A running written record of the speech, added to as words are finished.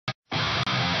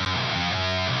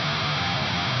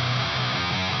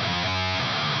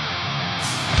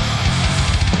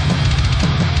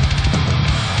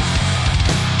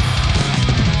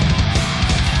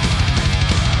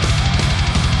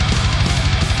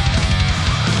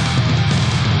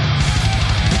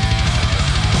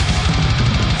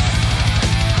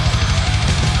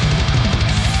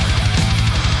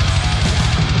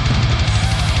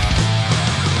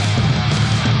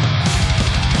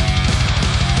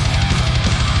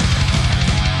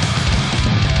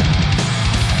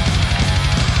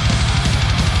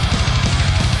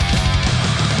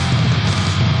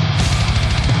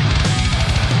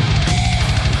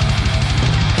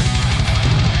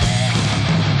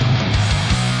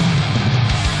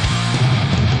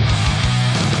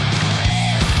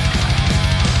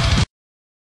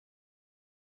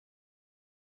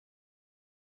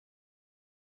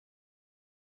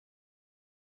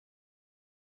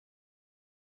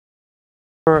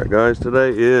Alright guys,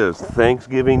 today is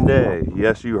Thanksgiving Day.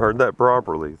 Yes, you heard that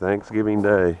properly. Thanksgiving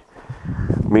Day.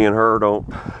 Me and her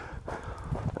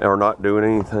are not doing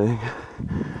anything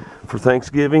for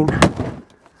Thanksgiving.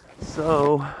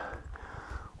 So,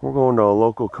 we're going to a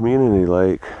local community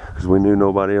lake because we knew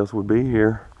nobody else would be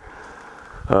here.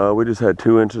 We just had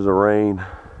 2 inches of rain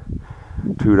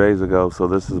 2 days ago, so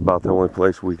this is about the only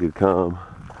place we could come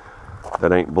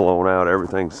that ain't blown out.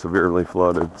 Everything's severely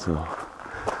flooded, so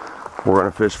we're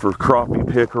gonna fish for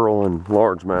crappie, pickerel, and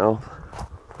largemouth,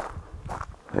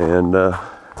 and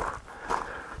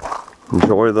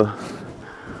enjoy the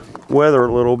weather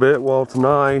a little bit while it's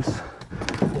nice.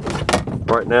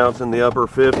 Right now it's in the upper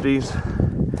 50s.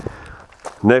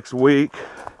 Next week,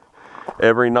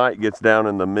 every night gets down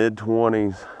in the mid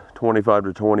 20s, 25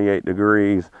 to 28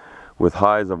 degrees, with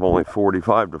highs of only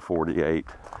 45 to 48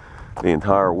 the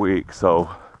entire week. So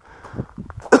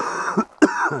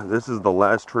this is the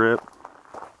last trip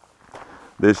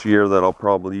this year that I'll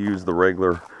probably use the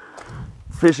regular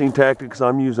fishing tactics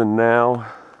I'm using now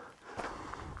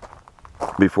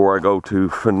before I go to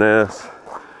finesse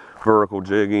vertical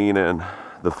jigging and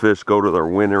the fish go to their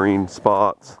wintering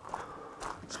spots,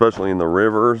 especially in the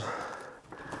rivers.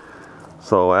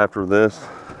 So after this,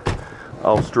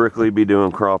 I'll strictly be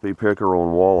doing crappie, pickerel,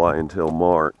 and walleye until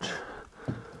March.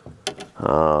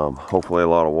 Hopefully a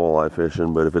lot of walleye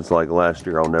fishing, but if it's like last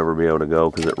year, I'll never be able to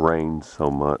go because it rains so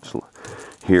much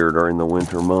here during the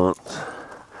winter months.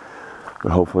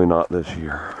 But hopefully not this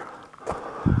year.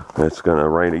 It's gonna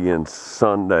rain again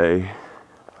Sunday.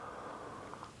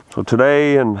 So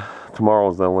today and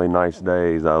tomorrow's the only nice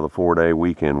days out of the 4-day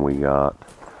weekend we got.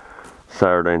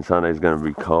 Saturday and Sunday is going to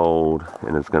be cold,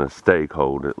 and it's going to stay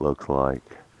cold, it looks like.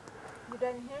 You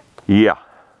done here? Yeah.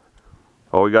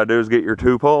 All we got to do is get your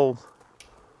 2 poles.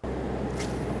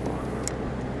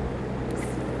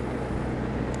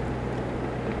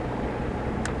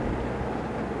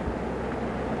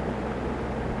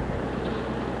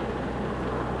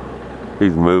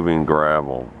 He's moving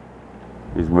gravel.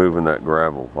 He's moving that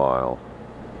gravel pile.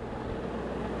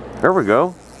 There we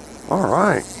go. All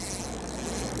right.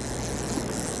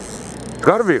 It's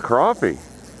got to be a crappie.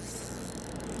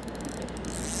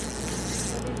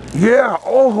 Yeah.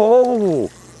 Oh,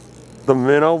 the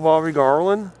minnow Bobby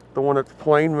Garland, the one that's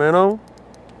plain minnow.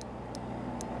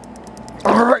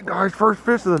 All right, guys, first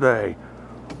fish of the day.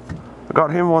 I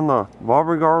got him on the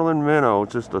Bobby Garland minnow.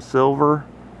 It's just a silver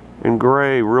and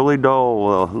gray, really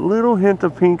dull, a little hint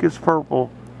of pinkish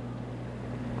purple.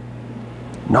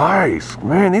 Nice,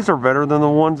 man. These are better than the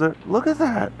ones that. Look at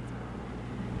that.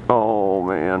 Oh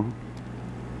man.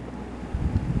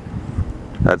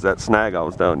 That's that snag I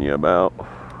was telling you about.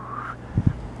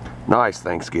 Nice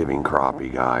Thanksgiving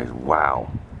crappie, guys.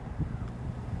 Wow.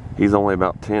 He's only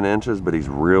about 10 inches, but he's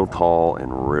real tall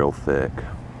and real thick.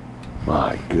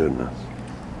 My goodness.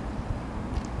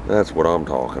 That's what I'm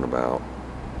talking about.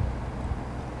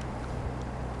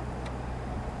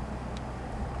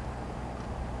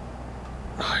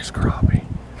 Nice crappie.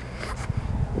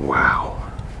 Wow.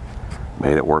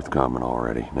 Made it worth coming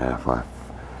already. Now, if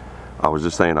I was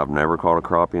just saying I've never caught a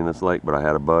crappie in this lake, but I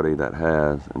had a buddy that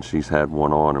has, and she's had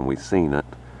one on and we've seen it.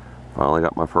 Finally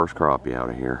got my first crappie out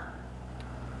of here.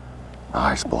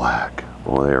 Nice black.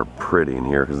 Boy, they are pretty in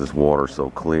here because this water's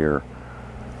so clear.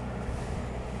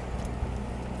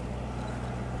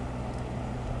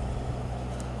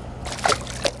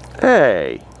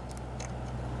 Hey!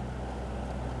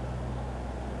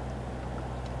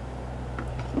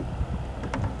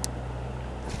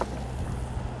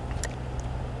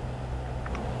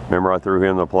 Remember I threw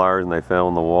him the pliers and they fell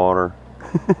in the water?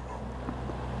 The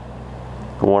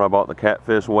one I bought the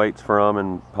catfish weights from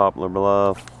in Poplar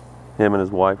Bluff. Him and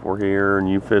his wife were here and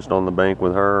you fished on the bank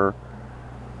with her.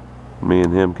 Me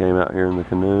and him came out here in the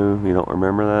canoe. You don't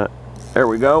remember that? There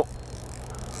we go.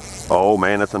 Oh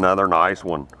man, that's another nice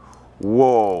one.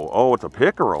 Whoa, oh, it's a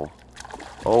pickerel.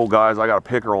 Oh guys, I got a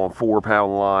pickerel on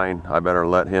 4-pound line. I better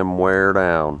let him wear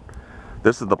down.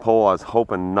 This is the pole I was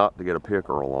hoping not to get a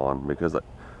pickerel on because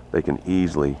they can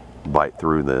easily bite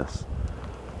through this.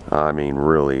 I mean,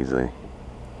 real easy.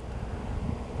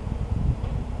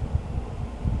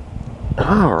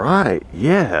 All right,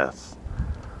 yes.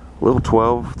 Little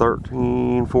 12,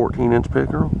 13, 14 inch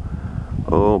pickerel.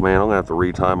 Oh man, I'm gonna have to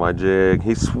retie my jig.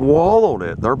 He swallowed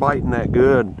it. They're biting that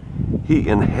good. He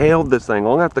inhaled this thing. I'm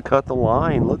gonna have to cut the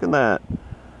line. Look at that.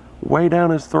 Way down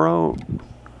his throat.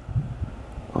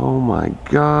 Oh my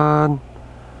God.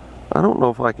 I don't know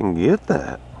if I can get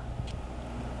that.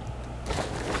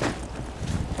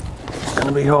 It's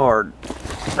gonna be hard.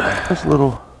 This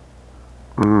little,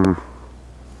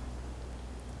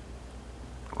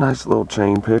 nice little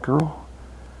chain pickerel.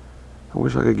 I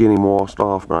wish I could get him washed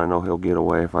off, but I know he'll get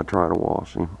away if I try to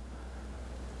wash him.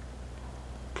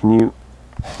 Can you?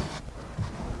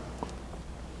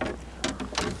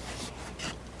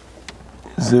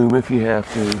 Zoom if you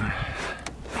have to.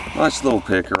 Nice little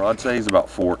pickerel. I'd say he's about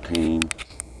 14.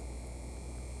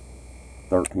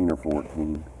 13 or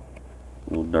 14. A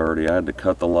little dirty. I had to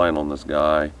cut the line on this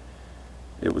guy.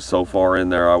 It was so far in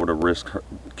there I would have risked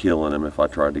killing him if I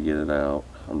tried to get it out.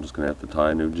 I'm just going to have to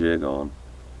tie a new jig on.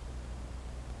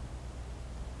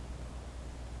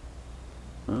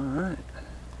 Alright.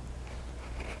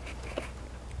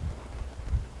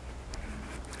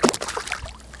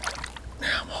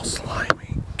 Now I'm all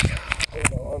slimy.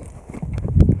 Hold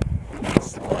on.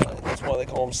 Slime. That's why they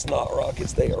call them snot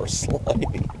rockets. They are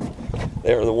slimy.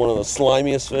 They are one of the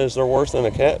slimiest fish. They're worse than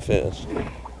a catfish.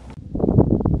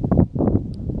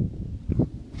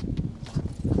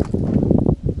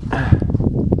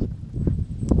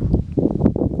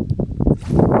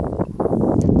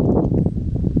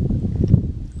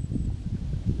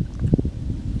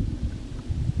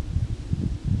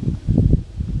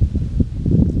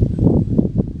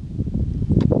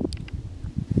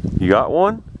 You got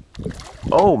one?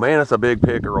 Oh man, that's a big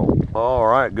pickerel. All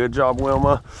right, good job,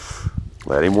 Wilma.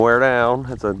 Let him wear down.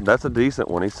 That's a decent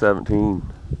one. He's 17.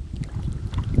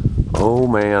 Oh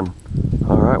man.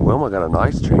 All right, Wilma got a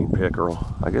nice chain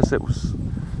pickerel. I guess it was.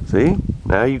 See?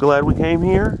 Now you glad we came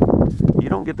here? You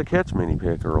don't get to catch many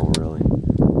pickerel, really.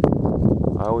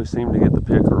 I always seem to get the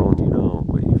pickerel and you don't,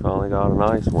 but you finally got a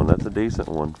nice one. That's a decent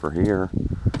one for here.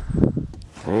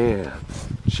 Man,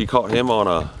 she caught him on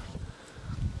a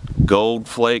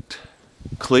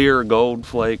clear gold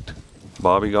flaked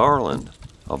Bobby Garland,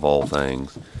 of all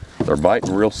things. They're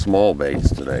biting real small baits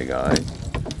today, guys.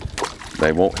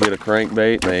 They won't hit a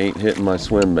crankbait, they ain't hitting my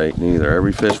swim bait neither.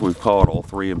 Every fish we've caught, all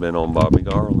three have been on Bobby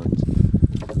Garlands.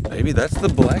 Maybe that's the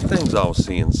black things I was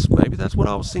seeing. Maybe that's what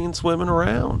I was seeing swimming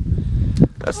around.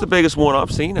 That's the biggest one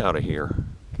I've seen out of here,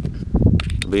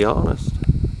 to be honest.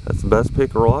 That's the best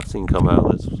pickerel I've seen come out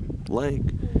of this lake.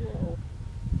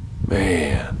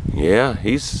 Man, yeah,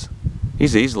 he's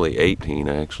easily 18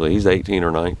 actually. He's 18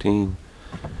 or 19.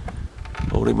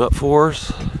 Hold him up for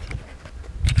us.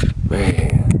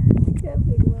 Man.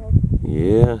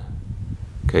 Yeah.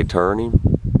 Okay, turn him.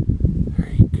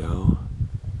 There you go.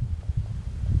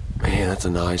 Man, that's a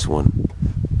nice one.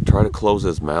 Try to close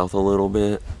his mouth a little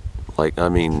bit. Like, I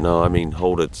mean,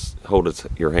 hold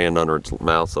your hand under its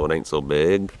mouth so it ain't so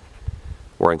big,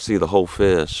 where I can see the whole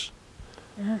fish.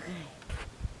 Okay.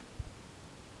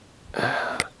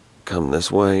 Come this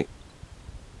way.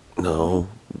 No.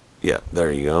 Yeah,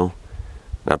 there you go.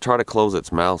 Now try to close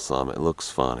its mouth some. It looks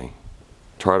funny.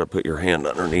 Try to put your hand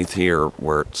underneath here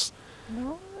where it's...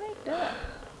 No, like that.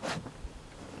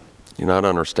 You're not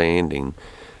understanding.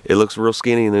 It looks real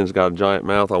skinny and then it's got a giant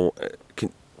mouth.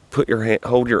 Put your hand,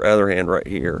 hold your other hand right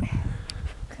here.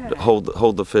 Okay.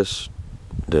 Hold the fish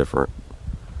different.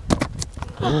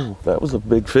 Oh, that was a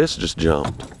big fish just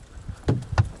jumped.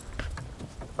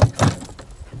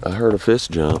 I heard a fish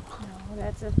jump. No,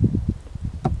 that's a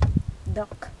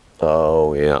duck.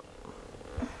 Oh yeah.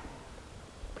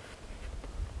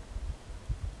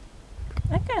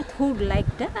 I can't hold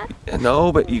like that.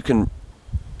 No, but you can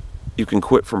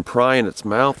quit from prying its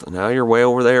mouth, and now you're way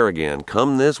over there again.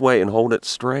 Come this way and hold it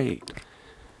straight.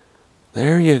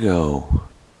 There you go.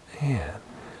 Man.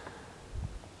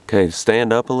 Okay,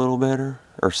 stand up a little better,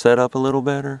 or set up a little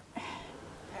better.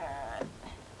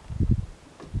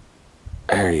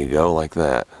 There you go, like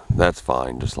that. That's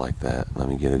fine, just like that. Let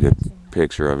me get a good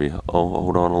picture of you. Oh,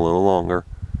 hold on a little longer.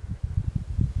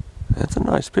 That's a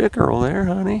nice pickerel there,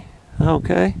 honey.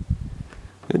 Okay.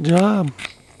 Good job.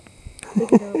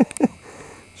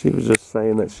 She was just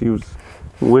saying that she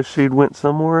wish she'd went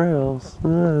somewhere else.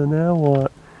 Now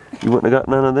what? You wouldn't have got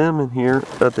none of them in here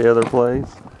at the other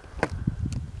place.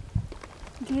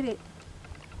 Get it.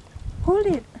 Hold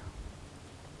it.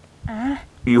 Ah.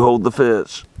 You hold the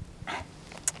fish.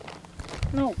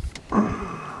 No.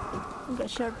 I got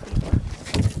Sharpie.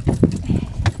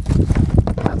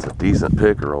 That's a decent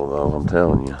pickerel though, I'm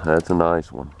telling you. That's a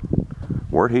nice one.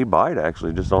 Where'd he bite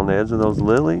actually? Just on the edge of those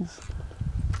lilies?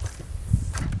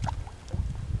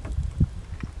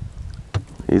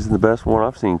 He's the best one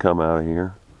I've seen come out of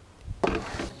here.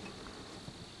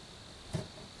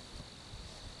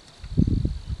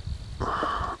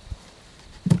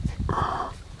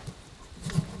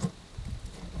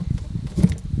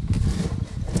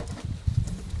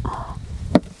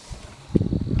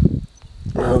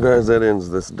 Well guys, that ends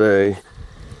this day.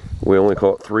 We only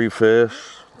caught 3 fish.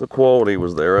 The quality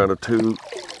was there out of 2,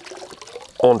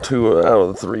 on 2 out of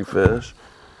the 3 fish.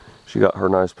 She got her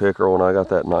nice pickerel and I got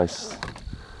that nice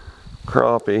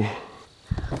crappie.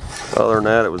 Other than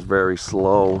that, it was very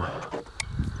slow.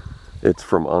 It's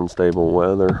from unstable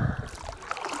weather.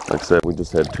 Like I said, we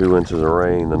just had 2 inches of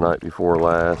rain the night before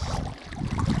last,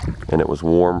 and it was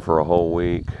warm for a whole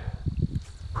week,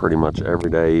 pretty much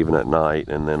every day, even at night,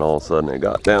 and then all of a sudden it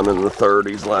got down in the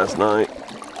 30s last night.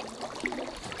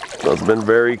 So it's been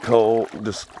very cold,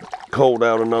 just cold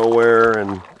out of nowhere,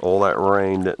 and all that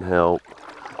rain didn't help.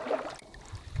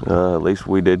 At least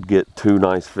we did get 2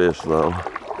 nice fish though.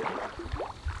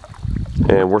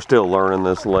 And we're still learning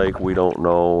this lake. We don't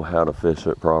know how to fish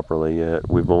it properly yet.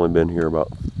 We've only been here about,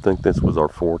 I think this was our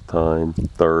 4th time,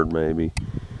 3rd maybe.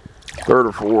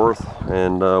 3rd or 4th,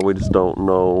 and we just don't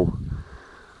know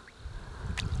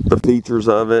the features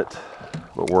of it,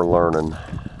 but we're learning.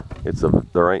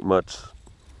 There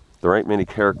ain't many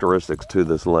characteristics to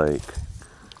this lake.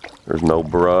 There's no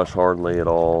brush hardly at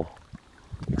all,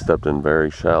 except in very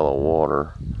shallow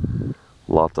water.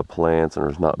 Lots of plants, and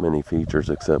there's not many features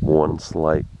except one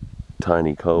slight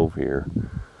tiny cove here.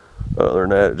 Other than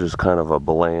that, it's just kind of a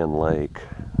bland lake.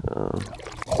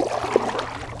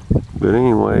 But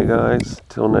anyway, guys,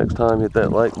 till next time, hit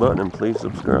that like button and please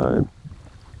subscribe.